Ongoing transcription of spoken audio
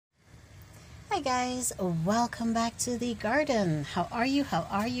guys, welcome back to the garden. How are you? How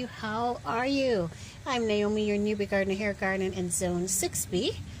are you? How are you? I'm Naomi, your newbie gardener here, gardening in Zone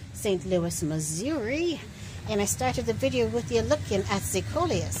 6B, St. Louis, Missouri. And I started the video with you looking at the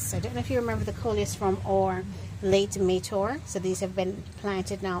coleus. I don't know if you remember the coleus from our late May tour. So these have been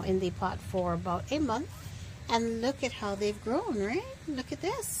planted now in the pot for about a month. And look at how they've grown, right? Look at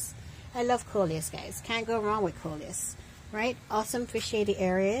this. I love coleus, guys. Can't go wrong with coleus, right? Awesome for shady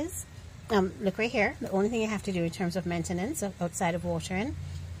areas. Look right here. The only thing you have to do in terms of maintenance outside of watering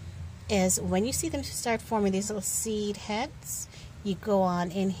is when you see them start forming these little seed heads, you go on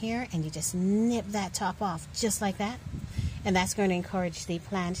in here and you just nip that top off just like that. And that's going to encourage the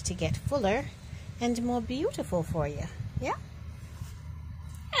plant to get fuller and more beautiful for you. Yeah?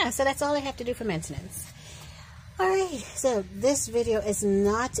 Yeah, so that's all I have to do for maintenance. Alright, so this video is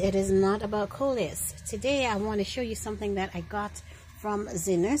not about coleus. Today I want to show you something that I got from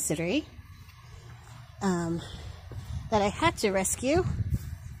the nursery that I had to rescue.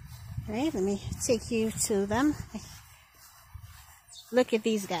 Right, let me take you to them. Look at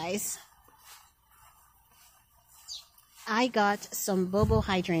these guys. I got some Bobo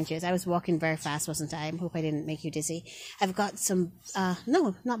hydrangeas. I was walking very fast, wasn't I? I hope I didn't make you dizzy. I've got some,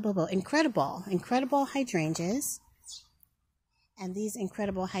 no, not Bobo, Incrediball hydrangeas. And these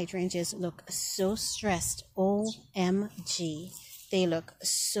Incrediball hydrangeas look so stressed. OMG. They look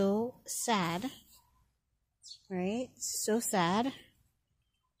so sad. Right? So sad.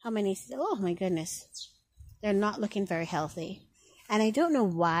 How many? Oh my goodness. They're not looking very healthy. And I don't know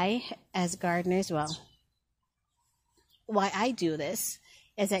why, as gardeners, well, why I do this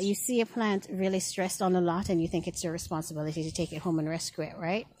is that you see a plant really stressed on a lot and you think it's your responsibility to take it home and rescue it,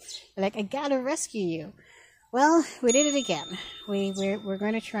 right? You're like, I gotta rescue you. Well, we did it again. We're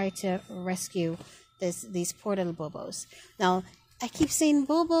going to try to rescue these poor little Bobos. Now, I keep saying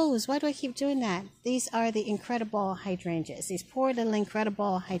Bobos. Why do I keep doing that? These are the Incrediball hydrangeas. These poor little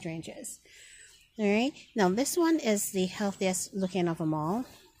Incrediball hydrangeas. All right. Now, this one is the healthiest looking of them all.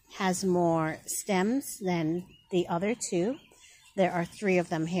 Has more stems than the other two. There are 3 of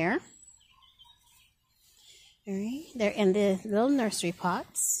them here. All right. They're in the little nursery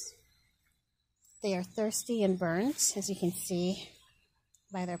pots. They are thirsty and burnt, as you can see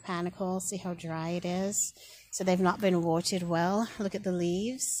by their panicles. See how dry it is. So they've not been watered well. Look at the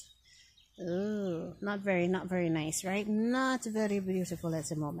leaves. Ooh, not very nice, right? Not very beautiful at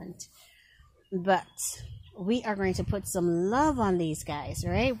the moment. But we are going to put some love on these guys,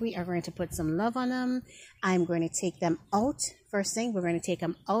 right? We are going to put some love on them. I'm going to take them out. First thing, we're going to take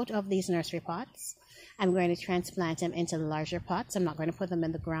them out of these nursery pots. I'm going to transplant them into larger pots. I'm not going to put them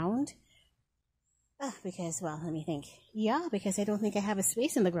in the ground. Because, well, let me think. Yeah, because I don't think I have a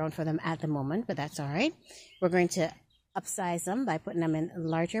space in the ground for them at the moment, but that's all right. We're going to upsize them by putting them in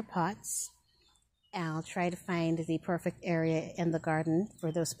larger pots. I'll try to find the perfect area in the garden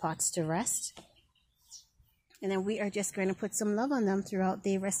for those pots to rest. And then we are just going to put some love on them throughout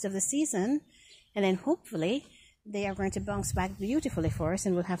the rest of the season. And then hopefully they are going to bounce back beautifully for us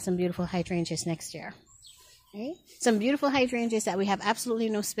and we'll have some beautiful hydrangeas next year. Okay? Some beautiful hydrangeas that we have absolutely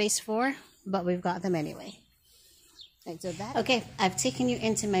no space for, but we've got them anyway. Right, so okay, I've taken you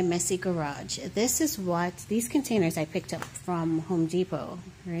into my messy garage. This is what these containers I picked up from Home Depot,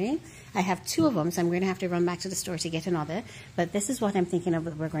 right? I have 2 of them, so I'm going to have to run back to the store to get another. But this is what I'm thinking of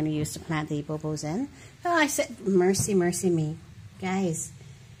that we're going to use to plant the Bobos in. Oh, I said, mercy me. Guys.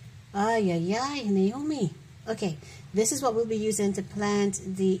 Ay, Naomi. Okay, this is what we'll be using to plant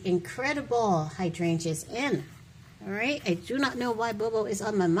the Incrediball hydrangeas in. All right, I do not know why Bobo is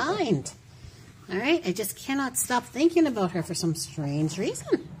on my mind. All right, I just cannot stop thinking about her for some strange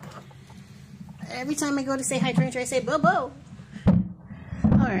reason. Every time I go to say hydrangea, I say Bobo.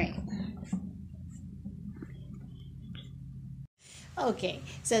 All right. Okay,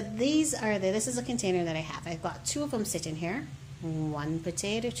 so this is a container that I have. I've got 2 of them sitting here. 1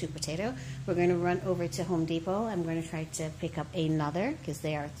 potato, 2 potato. We're going to run over to Home Depot. I'm going to try to pick up another because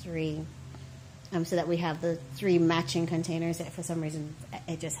they are 3. So that we have the 3 matching containers. That for some reason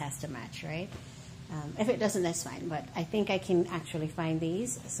it just has to match, right? If it doesn't, that's fine. But I think I can actually find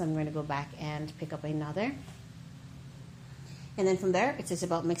these. So I'm going to go back and pick up another. And then from there, it's just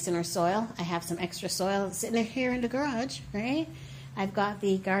about mixing our soil. I have some extra soil sitting here in the garage, right? I've got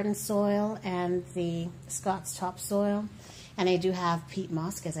the garden soil and the Scott's topsoil. And I do have peat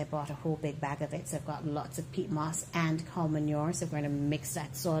moss because I bought a whole big bag of it. So I've got lots of peat moss and cow manure. So we're going to mix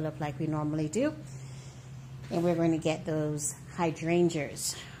that soil up like we normally do. And we're going to get those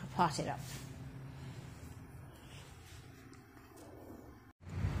hydrangeas potted up.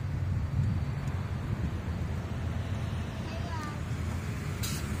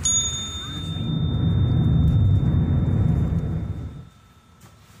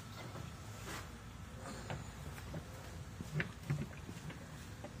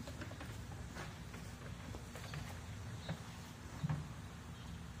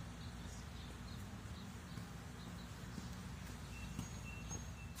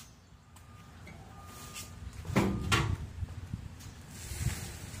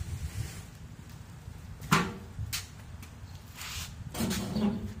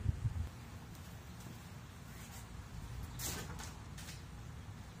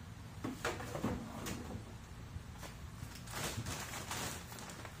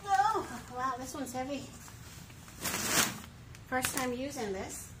 one's heavy. First time using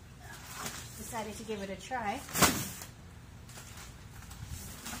this. Decided to give it a try.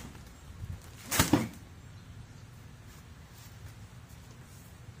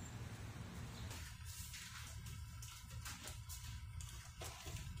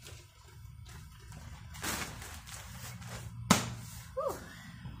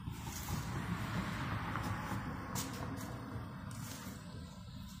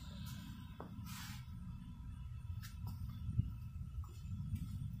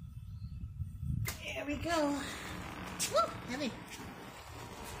 There we go. Woo, heavy.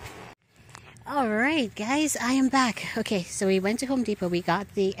 All right, guys, I am back. Okay, so we went to Home Depot. We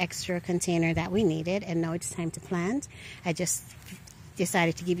got the extra container that we needed, and now it's time to plant. I just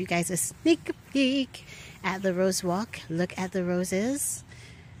decided to give you guys a sneak peek at the rose walk. Look at the roses.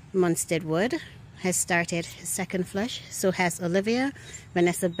 Munstead Wood has started second flush. So has Olivia.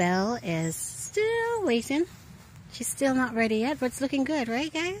 Vanessa Bell is still waiting. She's still not ready yet, but it's looking good,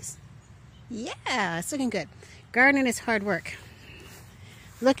 right, guys? Yeah, it's looking good. Gardening is hard work.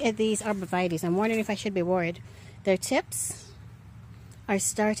 Look at these arborvitaes. I'm wondering if I should be worried. Their tips are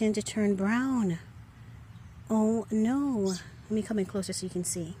starting to turn brown. Oh no. Let me come in closer so you can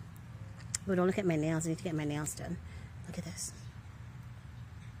see. Oh, don't look at my nails. I need to get my nails done. Look at this.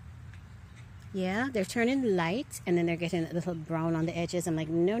 Yeah, they're turning light and then they're getting a little brown on the edges. I'm like,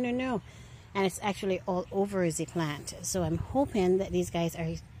 no, no, no. And it's actually all over the plant. So I'm hoping that these guys are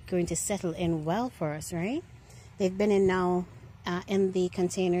going to settle in well for us, right? They've been in now in the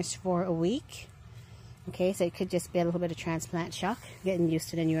containers for a week. Okay, so it could just be a little bit of transplant shock, getting used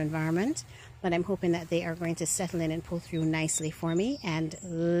to the new environment. But I'm hoping that they are going to settle in and pull through nicely for me. And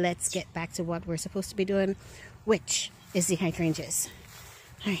let's get back to what we're supposed to be doing, which is the hydrangeas.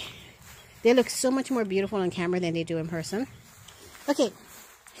 All right. They look so much more beautiful on camera than they do in person. Okay,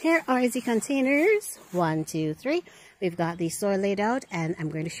 here are the containers. 1, 2, 3. We've got the soil laid out, and I'm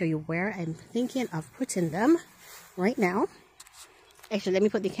going to show you where I'm thinking of putting them right now. Actually, let me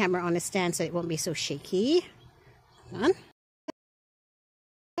put the camera on a stand so it won't be so shaky. Hold on.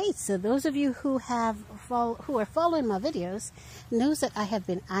 Okay, so those of you who are following my videos knows that I have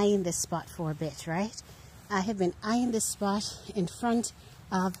been eyeing this spot for a bit, right? I have been eyeing this spot in front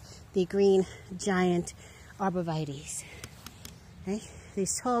of the green giant arborvitaes. Okay,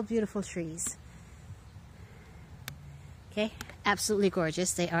 these tall, beautiful trees. Okay, absolutely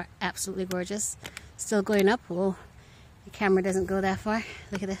gorgeous. They are absolutely gorgeous. Still going up. Whoa, the camera doesn't go that far.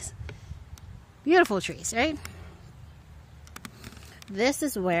 Look at this. Beautiful trees, right? This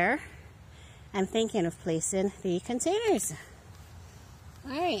is where I'm thinking of placing the containers.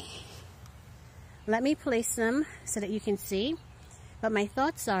 All right. Let me place them so that you can see. But my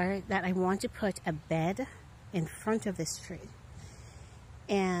thoughts are that I want to put a bed in front of this tree.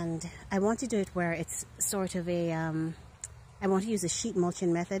 And I want to do it where it's sort of a... I want to use a sheet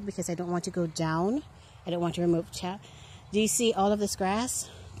mulching method because I don't want to go down. I don't want to remove do you see all of this grass?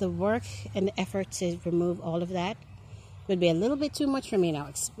 The work and the effort to remove all of that would be a little bit too much for me now,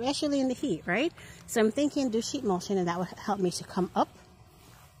 especially in the heat, right? So I'm thinking do sheet mulching, and that will help me to come up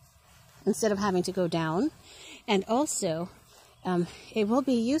instead of having to go down. And also, it will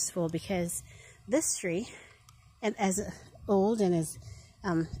be useful because this tree, and as old and as,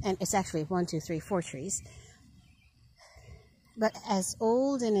 and it's actually 1, 2, 3, 4 trees, but as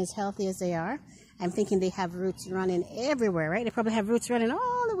old and as healthy as they are, I'm thinking they have roots running everywhere, right? They probably have roots running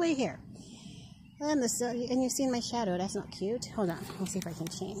all the way here. And you've seen my shadow. That's not cute. Hold on. Let's see if I can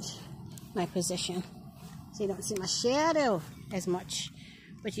change my position so you don't see my shadow as much.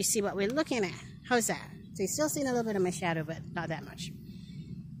 But you see what we're looking at. How's that? So you're still seeing a little bit of my shadow, but not that much.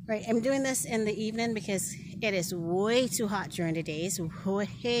 Right, I'm doing this in the evening because it is way too hot during the days,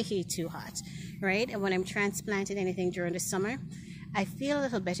 way too hot, right? And when I'm transplanting anything during the summer, I feel a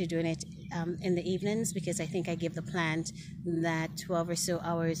little better doing it in the evenings because I think I give the plant that 12 or so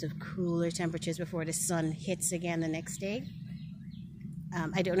hours of cooler temperatures before the sun hits again the next day.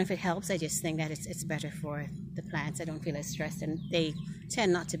 I don't know if it helps. I just think that it's better for the plants. I don't feel as stressed, and they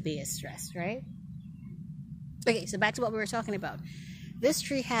tend not to be as stressed, right? Okay, so back to what we were talking about. This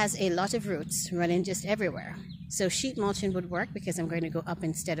tree has a lot of roots running just everywhere. So sheet mulching would work because I'm going to go up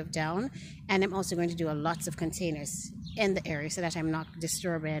instead of down. And I'm also going to do lots of containers in the area so that I'm not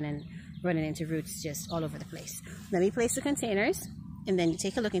disturbing and running into roots just all over the place. Let me place the containers, and then you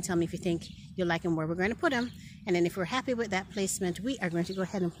take a look and tell me if you think you'll like them, where we're going to put them. And then if we're happy with that placement, we are going to go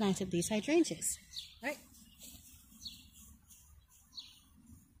ahead and plant up these hydrangeas. All right.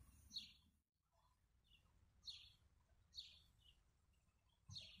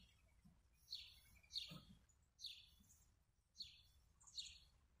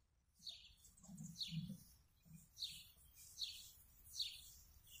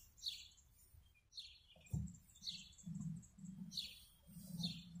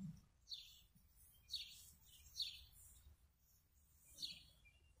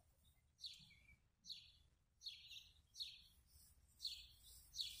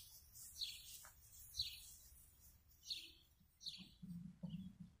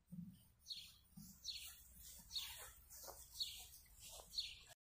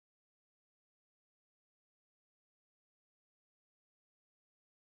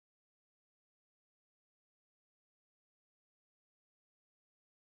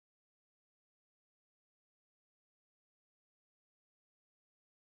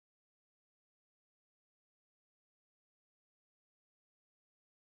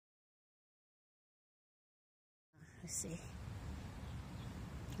 Let's see.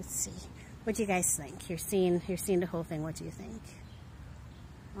 Let's see. What do you guys think? You're seeing the whole thing. What do you think?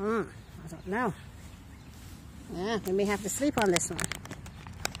 I don't know. Yeah, we may have to sleep on this one.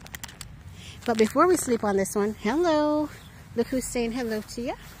 But before we sleep on this one, hello. Look who's saying hello to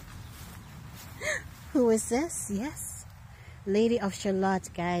you. Who is this? Yes. Lady of Charlotte,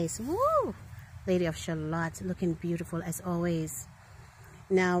 guys. Woo! Lady of Charlotte, looking beautiful as always.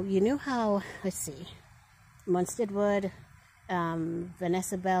 Now, you know how, let's see, Munstead Wood,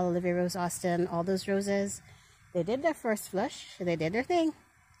 Vanessa Bell, Olivia Rose Austin, all those roses, they did their first flush, they did their thing,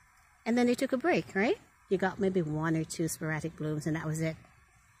 and then they took a break, right? You got maybe 1 or 2 sporadic blooms, and that was it.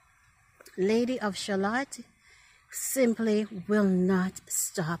 Lady of Charlotte simply will not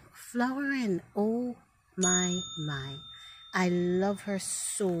stop flowering. Oh my. I love her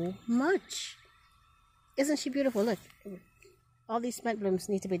so much. Isn't she beautiful? Look, all these spent blooms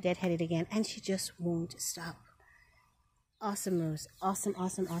need to be deadheaded again, and she just won't stop. Awesome rose. Awesome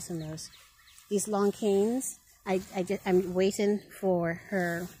rose. These long canes, I'm waiting for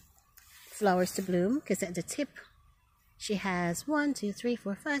her flowers to bloom, because at the tip she has 1, 2, 3,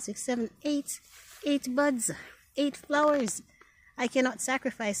 4, 5, 6, 7, 8 buds, 8 flowers. I cannot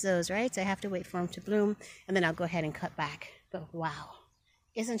sacrifice those, right? So I have to wait for them to bloom, and then I'll go ahead and cut back. But wow,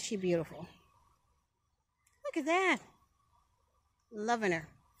 isn't she beautiful? Look at that. Loving her.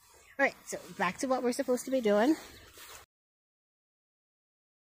 All right, so back to what we're supposed to be doing.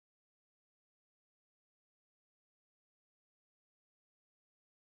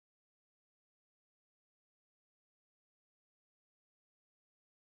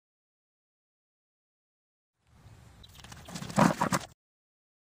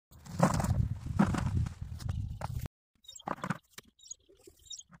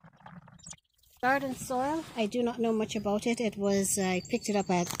 Garden soil, I do not know much about it. I picked it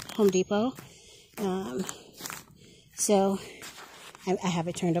up at Home Depot. So I have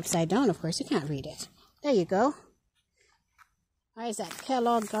it turned upside down, of course. You can't read it. There you go. Why is that?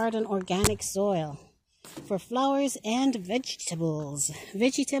 Kellogg Garden Organic Soil for flowers and vegetables.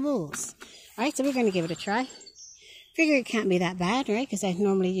 Alright, so we're going to give it a try. Figure it can't be that bad, right? Because I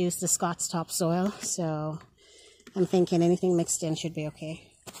normally use the Scott's topsoil. So I'm thinking anything mixed in should be okay.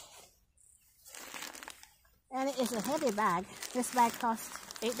 And it is a heavy bag. This bag cost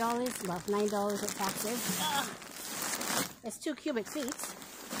 $8, about $9 with taxes. It's 2 cubic feet.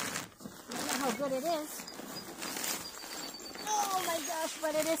 I don't know how good it is. Oh my gosh,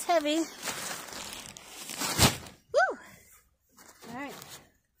 but it is heavy. Woo! Alright.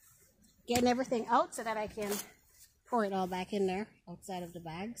 Getting everything out so that I can pour it all back in there outside of the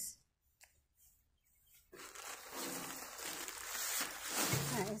bags.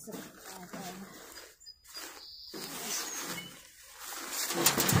 Alright, this is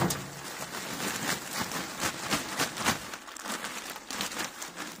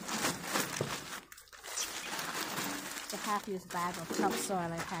the half-used bag of topsoil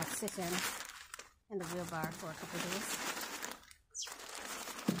I've had sitting in the wheelbarrow for a couple of days.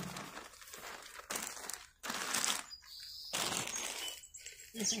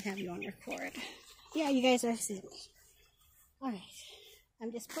 Yes, I have you on record. Yeah, you guys are seeing me. Alright,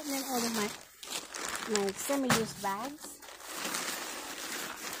 I'm just putting in all of my semi-used bags.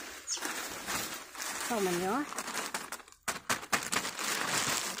 Cow manure.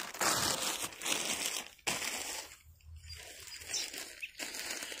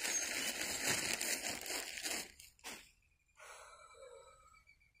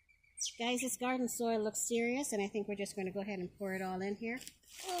 Guys, this garden soil looks serious, and I think we're just going to go ahead and pour it all in here.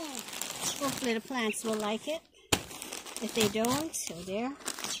 Oh, hopefully the plants will like it. If they don't, oh dear.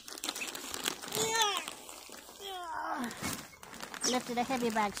 Lifted a heavy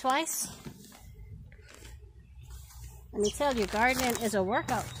bag twice. Let me tell you, gardening is a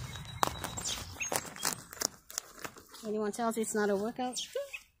workout. Anyone tells you it's not a workout?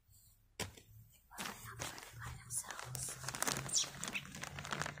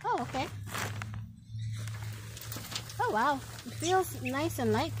 Oh, okay. Oh, wow. It feels nice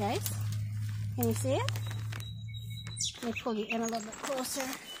and light, guys. Can you see it? Let me pull you in a little bit closer.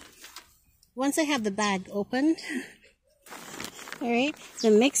 Once I have the bag opened, all right, the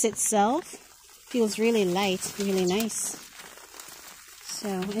mix itself feels really light, really nice. So,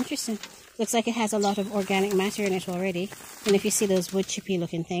 interesting. Looks like it has a lot of organic matter in it already. And if you see those wood chippy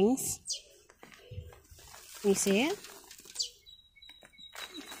looking things, can you see it?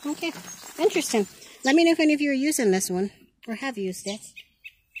 Okay, interesting. Let me know if any of you are using this one or have used it.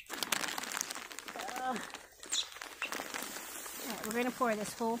 Alright, we're going to pour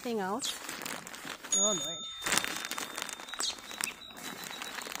this whole thing out. Oh Lord.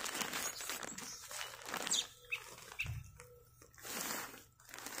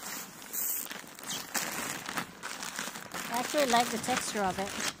 actually like the texture of it.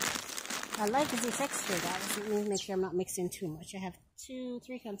 I like the texture, guys. Let me make sure I'm not mixing too much. I have 3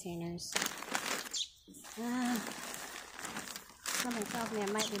 containers. Something tells me I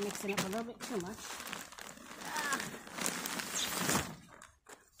might be mixing up a little bit too much.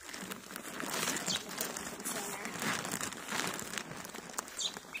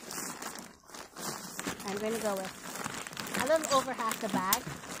 I'm going to go with a little over half the bag.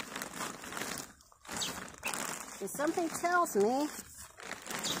 And something tells me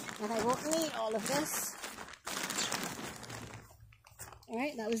that I won't need all of this.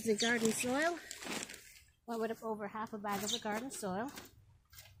 Alright, that was the garden soil. Went with over half a bag of the garden soil.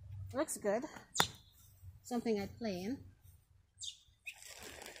 Looks good. Something I'd play in.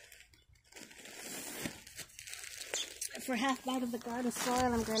 For half bag of the garden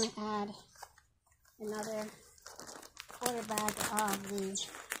soil, I'm going to add another quarter bag of the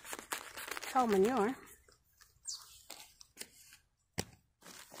cow manure.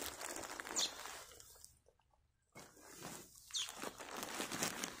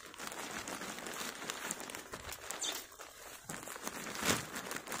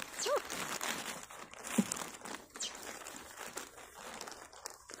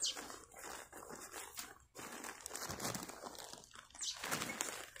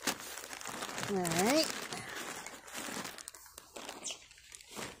 Alright.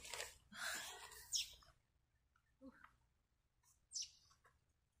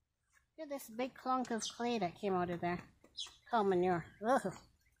 Look at this big clunk of clay that came out of there. Cow manure. Ugh.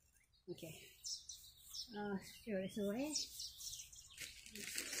 Okay. Throw this away.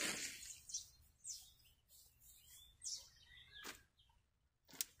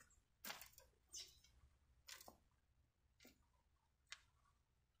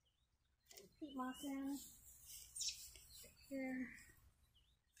 Peat moss in. Here.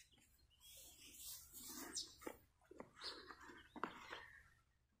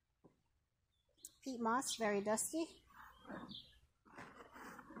 Peat moss, very dusty.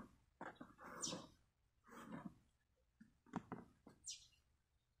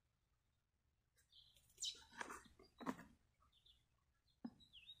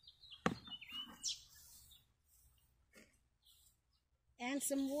 And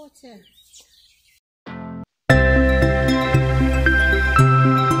some water.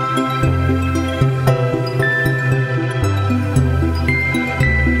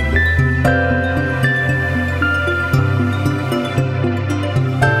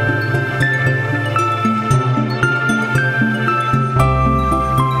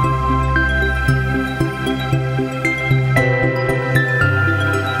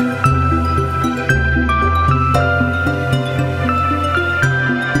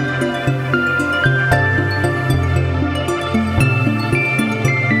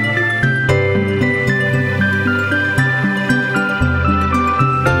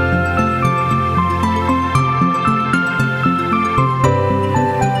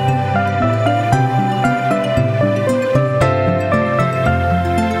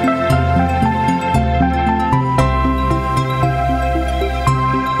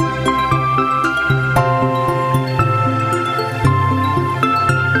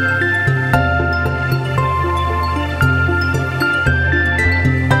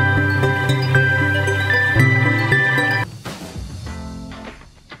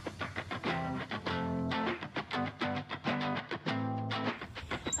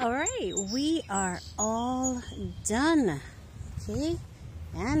 Alright, we are all done. Okay,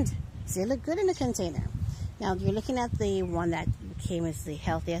 and they look good in the container. Now you're looking at the one that came as the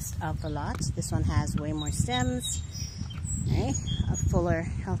healthiest of the lot. This one has way more stems. Okay, a fuller,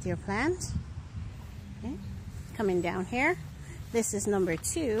 healthier plant. Okay, coming down here. This is number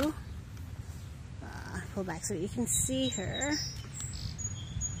 2. Pull back so you can see her.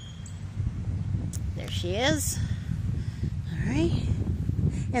 There she is. Alright.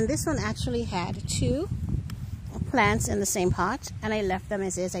 And this one actually had 2 plants in the same pot, and I left them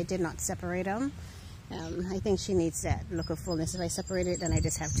as is. I did not separate them. I think she needs that look of fullness. If I separate it, then I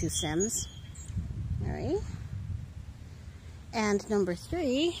just have 2 stems. Alright. And number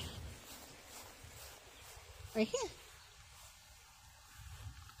 3, right here.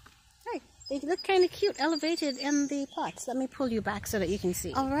 Right. They look kind of cute, elevated in the pots. Let me pull you back so that you can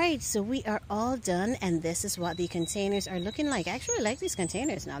see. Alright, so we are all done, and this is what the containers are looking like. I actually like these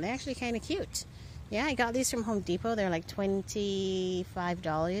containers now. They're actually kind of cute. Yeah, I got these from Home Depot. They're like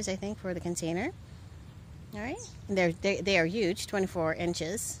 $25, I think, for the container. Alright, they are huge, 24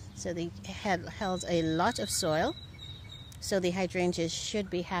 inches. So they held a lot of soil. So the hydrangeas should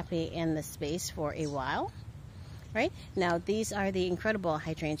be happy in the space for a while. Right now, these are the Incrediball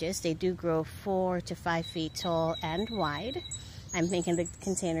Hydrangeas. They do grow 4 to 5 feet tall and wide. I'm thinking the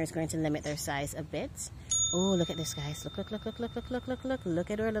container is going to limit their size a bit. Oh, look at this, guys. Look, look, look, look, look, look, look, look, look.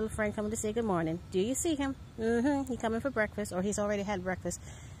 Look at our little friend coming to say good morning. Do you see him? He's coming for breakfast, or he's already had breakfast.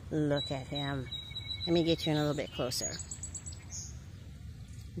 Look at him. Let me get you in a little bit closer.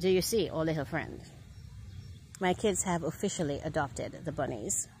 Do you see, oh little friend? My kids have officially adopted the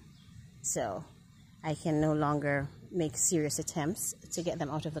bunnies. So I can no longer make serious attempts to get them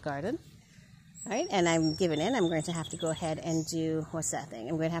out of the garden. All right, and I'm giving in. I'm going to have to go ahead and do, what's that thing?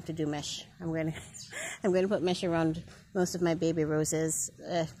 I'm going to have to do mesh. I'm going to put mesh around most of my baby roses.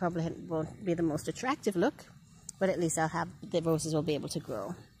 Probably won't be the most attractive look, but at least I'll have, the roses will be able to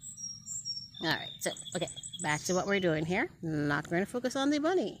grow. All right, so, okay, back to what we're doing here. Not going to focus on the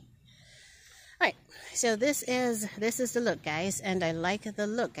bunny. All right, so this is the look, guys, and I like the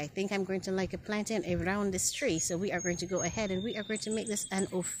look. I think I'm going to like a planting around this tree. So we are going to go ahead and we are going to make this an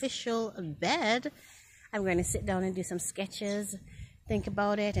official bed. I'm going to sit down and do some sketches, think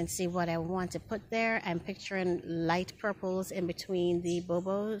about it, and see what I want to put there. I'm picturing light purples in between the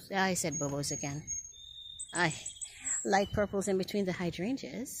bobos. I said bobos again. Light purples in between the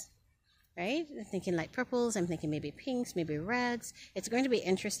hydrangeas. Right? I'm thinking light purples, I'm thinking maybe pinks, maybe reds. It's going to be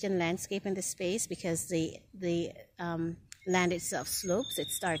interesting landscape in this space because the land itself slopes. It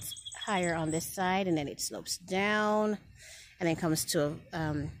starts higher on this side and then it slopes down and then comes to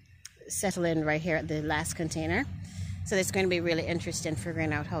settle in right here at the last container. So it's going to be really interesting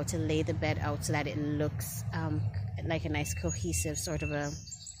figuring out how to lay the bed out so that it looks like a nice cohesive sort of a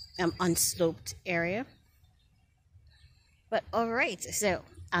unsloped area. But all right, so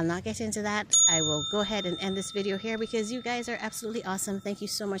I'll not get into that. I will go ahead and end this video here because you guys are absolutely awesome. Thank you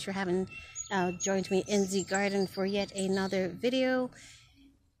so much for having joined me in the garden for yet another video.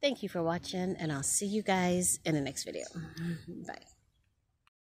 Thank you for watching, and I'll see you guys in the next video. Bye.